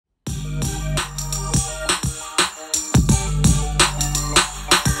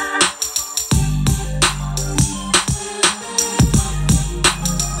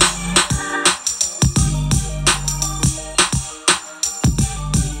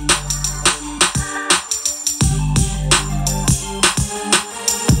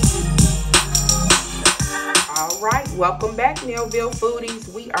Welcome back, Millville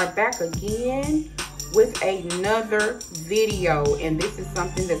Foodies. We are back again with another video, and this is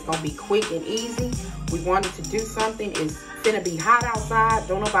something that's gonna be quick and easy. We wanted to do something. It's finna be hot outside.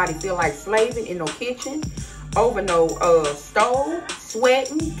 Don't nobody feel like slaving in no kitchen over no stove,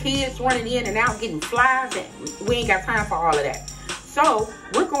 sweating, kids running in and out getting flies, and we ain't got time for all of that. So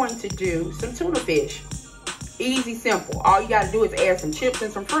we're going to do some tuna fish. Easy, simple. All you gotta do is add some chips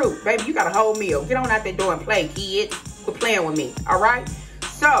and some fruit. Baby, you got a whole meal. Get on out there door and play, kids. Quit playing with me, all right?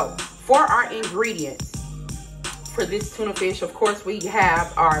 So, for our ingredients for this tuna fish, of course, we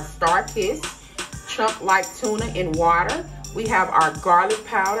have our Star Kiss chunk-like tuna in water. We have our garlic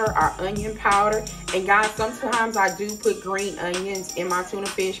powder, our onion powder. And guys, sometimes I do put green onions in my tuna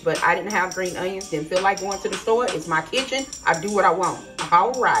fish, but I didn't have green onions. Didn't feel like going to the store. It's my kitchen. I do what I want.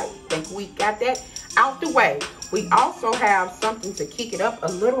 All right. Think we got that out the way. We also have something to kick it up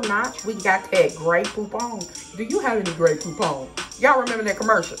a little notch. We got that Grey Poupon. Do you have any Grey Poupon? Y'all remember that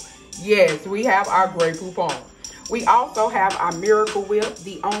commercial? Yes, we have our Grey Poupon. We also have our Miracle Whip,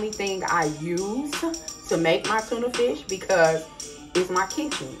 the only thing I use to make my tuna fish because it's my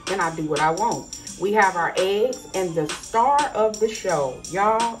kitchen and I do what I want. We have our eggs and the star of the show.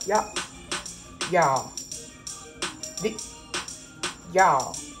 Y'all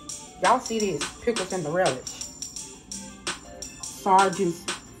see this? Pickles and the relish. Sarge's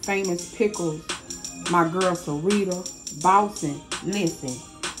famous pickles. My girl Sergeant Boson. Listen.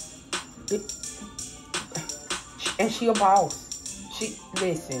 And she a boss.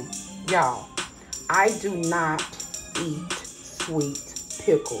 Listen, y'all. I do not eat sweet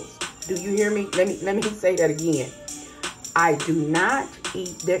pickles. Do you hear me? Let me say that again. I do not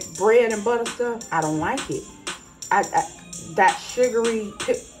eat that bread and butter stuff. I don't like it. That sugary,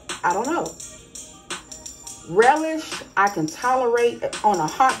 I don't know. Relish, I can tolerate on a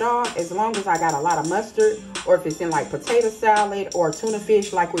hot dog as long as I got a lot of mustard, or if it's in like potato salad or tuna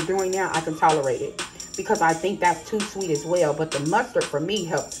fish like we're doing now, I can tolerate it because I think that's too sweet as well. But the mustard for me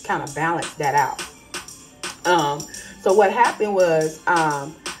helps kind of balance that out. So what happened was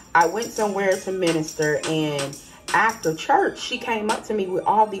I went somewhere to minister, and after church, she came up to me with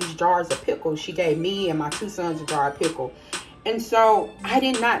all these jars of pickles. She gave me and my two sons a jar of pickle. And so I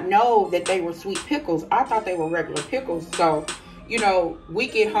did not know that they were sweet pickles. I thought they were regular pickles. So, you know, we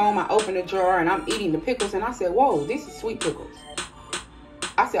get home, I open the jar and I'm eating the pickles, and I said, whoa, this is sweet pickles.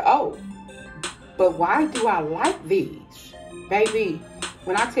 I said, oh, but why do I like these? Baby,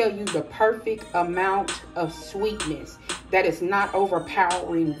 when I tell you the perfect amount of sweetness that is not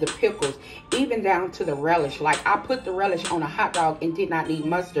overpowering the pickles, even down to the relish. Like, I put the relish on a hot dog and did not need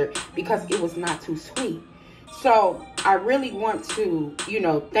mustard because it was not too sweet. So I really want to, you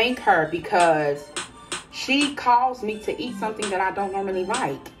know, thank her because she calls me to eat something that I don't normally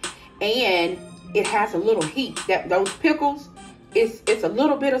like. And it has a little heat. Those pickles, it's a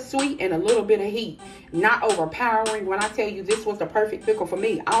little bit of sweet and a little bit of heat. Not overpowering. When I tell you this was the perfect pickle for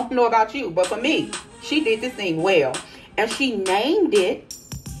me, I don't know about you, but for me, she did this thing well. And she named it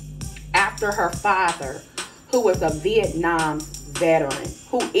after her father, who was a Vietnam veteran,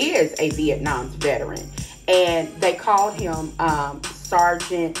 who is a Vietnam veteran. And they called him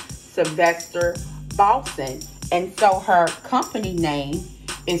Sergeant Sylvester Boson. And so her company name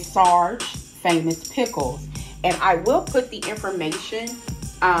is Sarge Famous Pickles. And I will put the information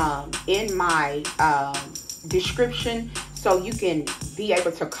in my description so you can be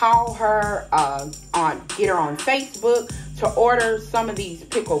able to call her, get her on Facebook to order some of these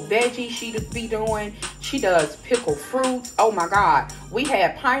pickle veggies she be doing. She does pickle fruits. Oh my God. We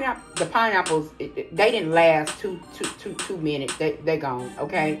had pineapple. The pineapples, they didn't last two minutes. They gone,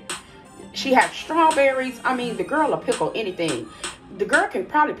 okay? She had strawberries. I mean, the girl will pickle anything. The girl can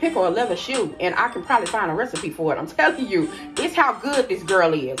probably pickle a leather shoe, and I can probably find a recipe for it. I'm telling you, it's how good this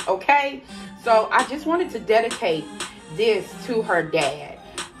girl is, okay? So I just wanted to dedicate this to her dad.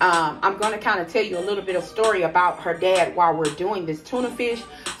 I'm going to kind of tell you a little bit of story about her dad while we're doing this tuna fish.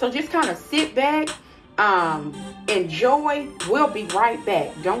 So just kind of sit back, enjoy. We'll be right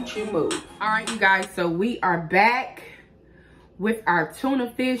back. Don't you move. All right, you guys. So we are back with our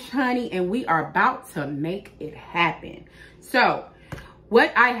tuna fish, honey, and we are about to make it happen. So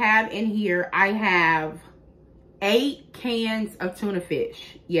what I have in here, I have 8 cans of tuna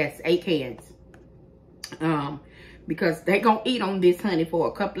fish. Yes, 8 cans. Because they're going to eat on this, honey, for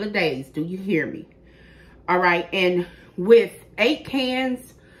a couple of days. Do you hear me? All right. And with 8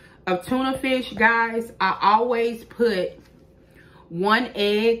 cans of tuna fish, guys, I always put 1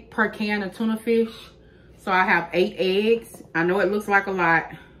 egg per can of tuna fish. So I have 8 eggs. I know it looks like a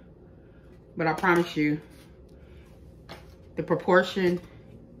lot, but I promise you, the proportion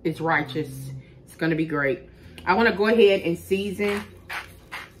is righteous. It's going to be great. I want to go ahead and season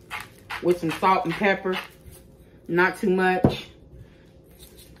with some salt and pepper. Not too much.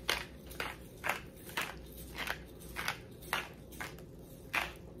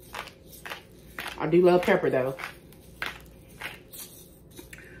 I do love pepper though.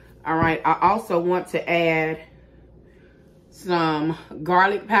 All right, I also want to add some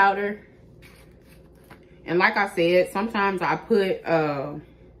garlic powder. And like I said, sometimes I put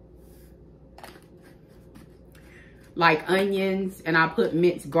like onions and I put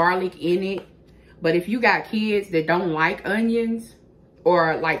minced garlic in it. But if you got kids that don't like onions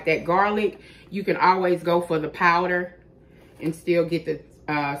or like that garlic, you can always go for the powder and still get the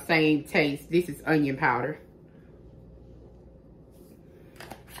same taste. This is onion powder.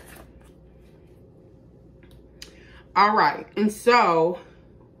 All right, and so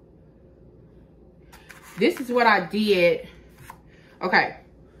this is what I did. Okay,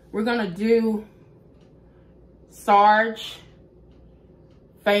 we're gonna do Sarge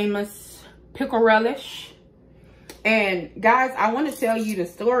famous pickle relish. And guys, I want to tell you the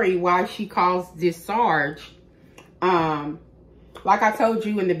story why she calls this Sarge. Like I told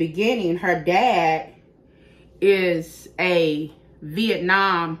you in the beginning, her dad is a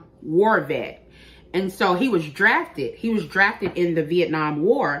Vietnam War vet. And so he was drafted. He was drafted in the Vietnam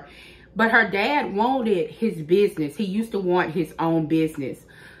War. But her dad wanted his business. He used to want his own business.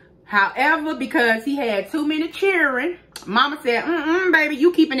 However, because he had too many children, mama said, baby,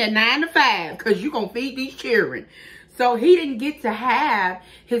 you keeping it 9 to 5 because you're going to feed these children. So he didn't get to have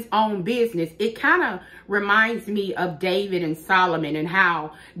his own business. It kind of reminds me of David and Solomon and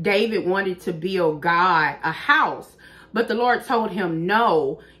how David wanted to build God a house. But the Lord told him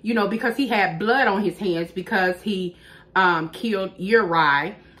no, you know, because he had blood on his hands because he killed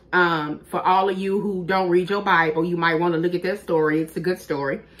Uriah. For all of you who don't read your Bible, you might want to look at that story. It's a good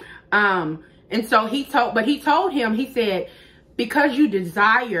story. And so he told him, he said, because you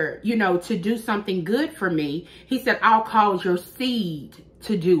desire, you know, to do something good for me, he said, I'll cause your seed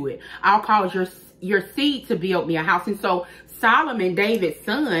to do it. I'll cause your seed to build me a house. And so Solomon, David's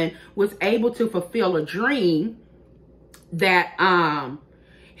son, was able to fulfill a dream that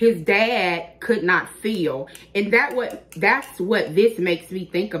his dad could not feel. And that's what this makes me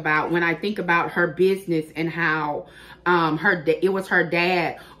think about when I think about her business and how it was her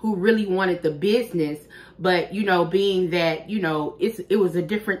dad who really wanted the business. But, you know, being that, you know, it was a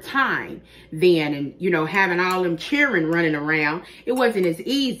different time then, and, you know, having all them children running around, it wasn't as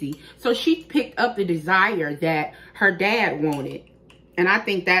easy. So she picked up the desire that her dad wanted. And I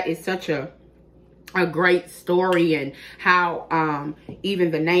think that is such a great story, and how even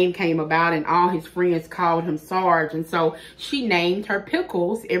the name came about, and all his friends called him Sarge. And so she named her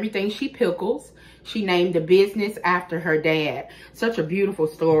pickles, everything she pickles, she named the business after her dad. Such a beautiful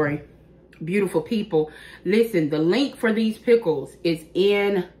story. Beautiful people. Listen, the link for these pickles is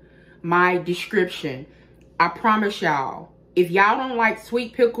in my description. I promise y'all, if y'all don't like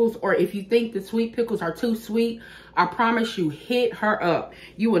sweet pickles, or if you think the sweet pickles are too sweet, I promise you, hit her up.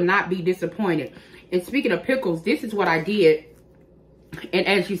 You will not be disappointed. And speaking of pickles, this is what I did. And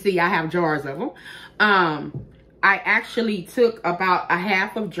as you see, I have jars of them. I actually took about a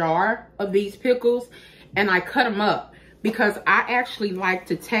half a jar of these pickles and I cut them up because I actually like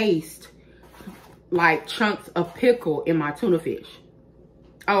to taste like chunks of pickle in my tuna fish.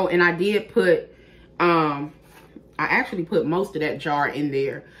 Oh, and I did put, I actually put most of that jar in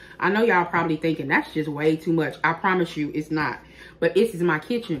there. I know y'all probably thinking that's just way too much. I promise you it's not. But this is my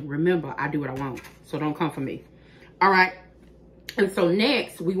kitchen. Remember, I do what I want. So don't come for me. All right. And so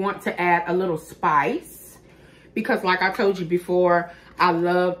next, we want to add a little spice. Because like I told you before, I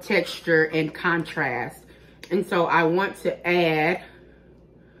love texture and contrast. And so I want to add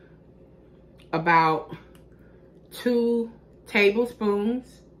about 2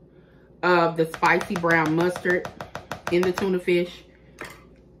 tablespoons of the spicy brown mustard in the tuna fish.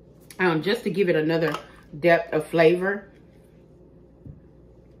 Just to give it another depth of flavor.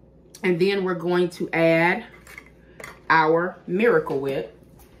 And then we're going to add our Miracle Whip.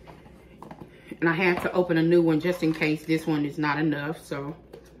 And I have to open a new one just in case this one is not enough. So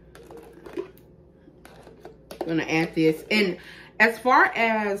I'm going to add this. And as far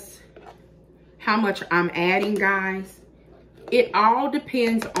as how much I'm adding, guys, it all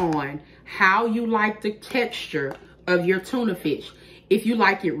depends on how you like the texture of your tuna fish. If you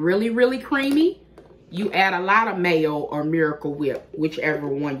like it really, really creamy, you add a lot of mayo or Miracle Whip, whichever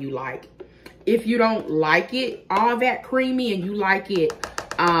one you like. If you don't like it all that creamy and you like it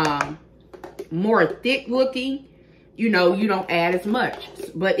more thick looking, you know, you don't add as much.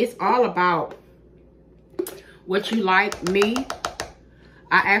 But it's all about what you like. Me,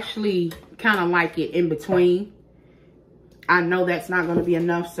 I actually kind of like it in between. I know that's not going to be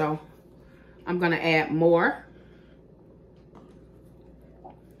enough, so I'm going to add more.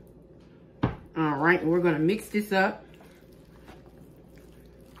 All right, we're going to mix this up.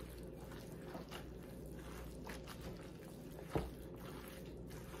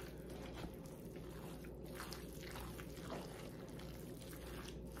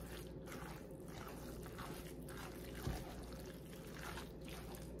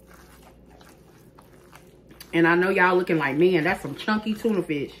 And I know y'all looking like, man, that's some chunky tuna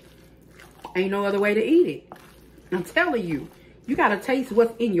fish. Ain't no other way to eat it. I'm telling you, you got to taste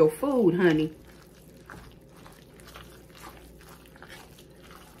what's in your food, honey.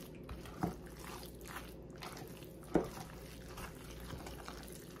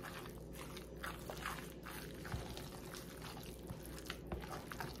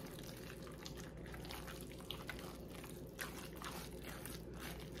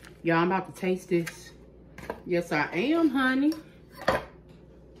 Y'all, I'm about to taste this. Yes, I am, honey.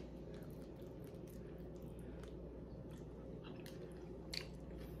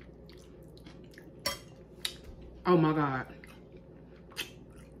 Oh, my God.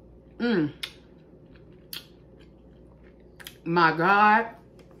 My God.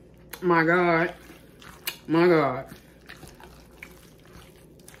 My God. My God.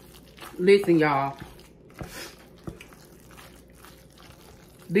 Listen, y'all.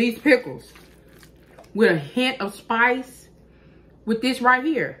 These pickles with a hint of spice with this right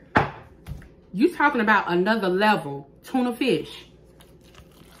here. You talking about another level tuna fish.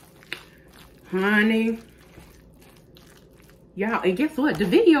 Honey. Y'all, and guess what? The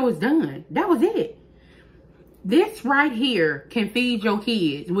video is done. That was it. This right here can feed your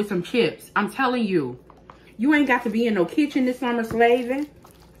kids with some chips. I'm telling you. You ain't got to be in no kitchen this summer slaving.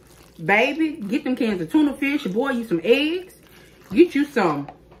 Baby, get them cans of tuna fish. Boil you some eggs. Get you some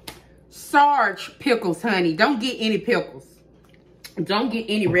Sarge pickles, honey. Don't get any pickles. Don't get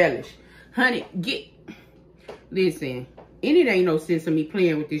any relish. Honey, listen, and it ain't no sense of me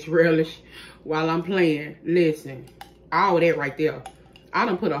playing with this relish while I'm playing. Listen, all that right there. I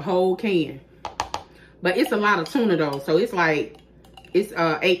done put a whole can. But it's a lot of tuna though. So it's like, it's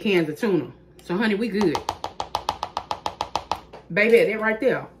 8 cans of tuna. So honey, we good. Baby, that right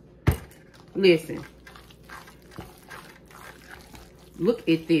there. Listen. Look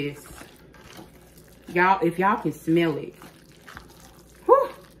at this. Y'all, if y'all can smell it. Whew.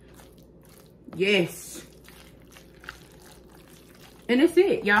 Yes. And that's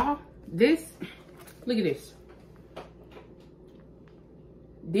it, y'all. This, look at this.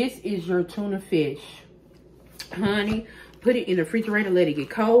 This is your tuna fish. Honey, put it in the refrigerator, let it get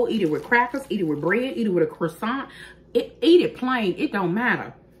cold. Eat it with crackers, eat it with bread, eat it with a croissant. Eat it plain, it don't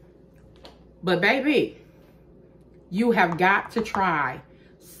matter. But baby, you have got to try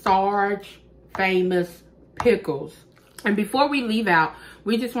Sarge Famous Pickles. And before we leave out,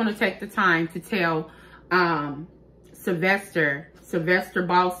 we just want to take the time to tell Sylvester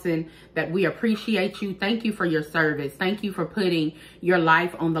Boson that we appreciate you. Thank you for your service. Thank you for putting your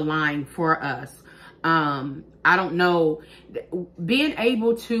life on the line for us. I don't know, being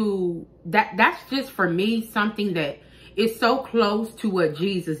able to, that's just for me something that is so close to what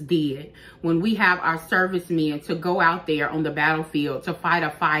Jesus did when we have our servicemen to go out there on the battlefield to fight a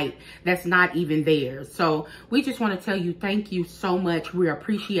fight that's not even theirs. So we just want to tell you, thank you so much. We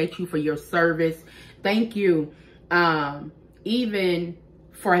appreciate you for your service. Thank you, even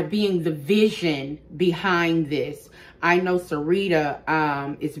for being the vision behind this. I know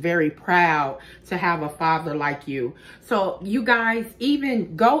Sarita is very proud to have a father like you. So you guys,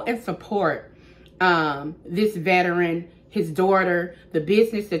 even go and support this veteran, his daughter, the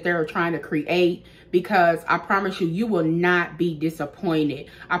business that they're trying to create, because I promise you, you will not be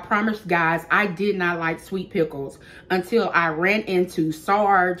disappointed. I promise, guys, I did not like sweet pickles until I ran into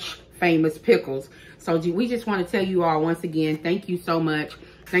Sarge Famous Pickles. So we just want to tell you all once again, thank you so much.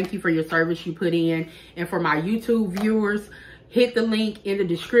 Thank you for your service you put in. And for my YouTube viewers, hit the link in the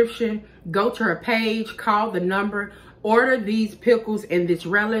description. Go to her page, call the number, order these pickles and this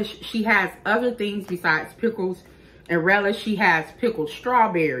relish. She has other things besides pickles and relish. She has pickled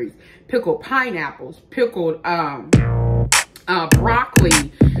strawberries, pickled pineapples, pickled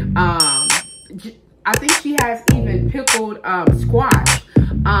broccoli. I think she has even pickled squash.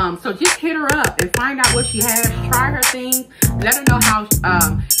 So just hit her up and find out what she has. Try her things. Let her know how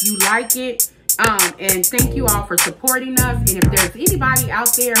you like it. And thank you all for supporting us. And if there's anybody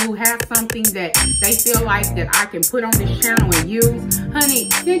out there who has something that they feel like that I can put on this channel and use, honey,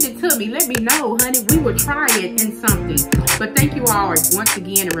 send it to me. Let me know, honey. We will try it in something. But thank you all once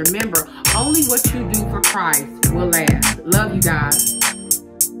again. And remember, only what you do for Christ will last. Love you guys.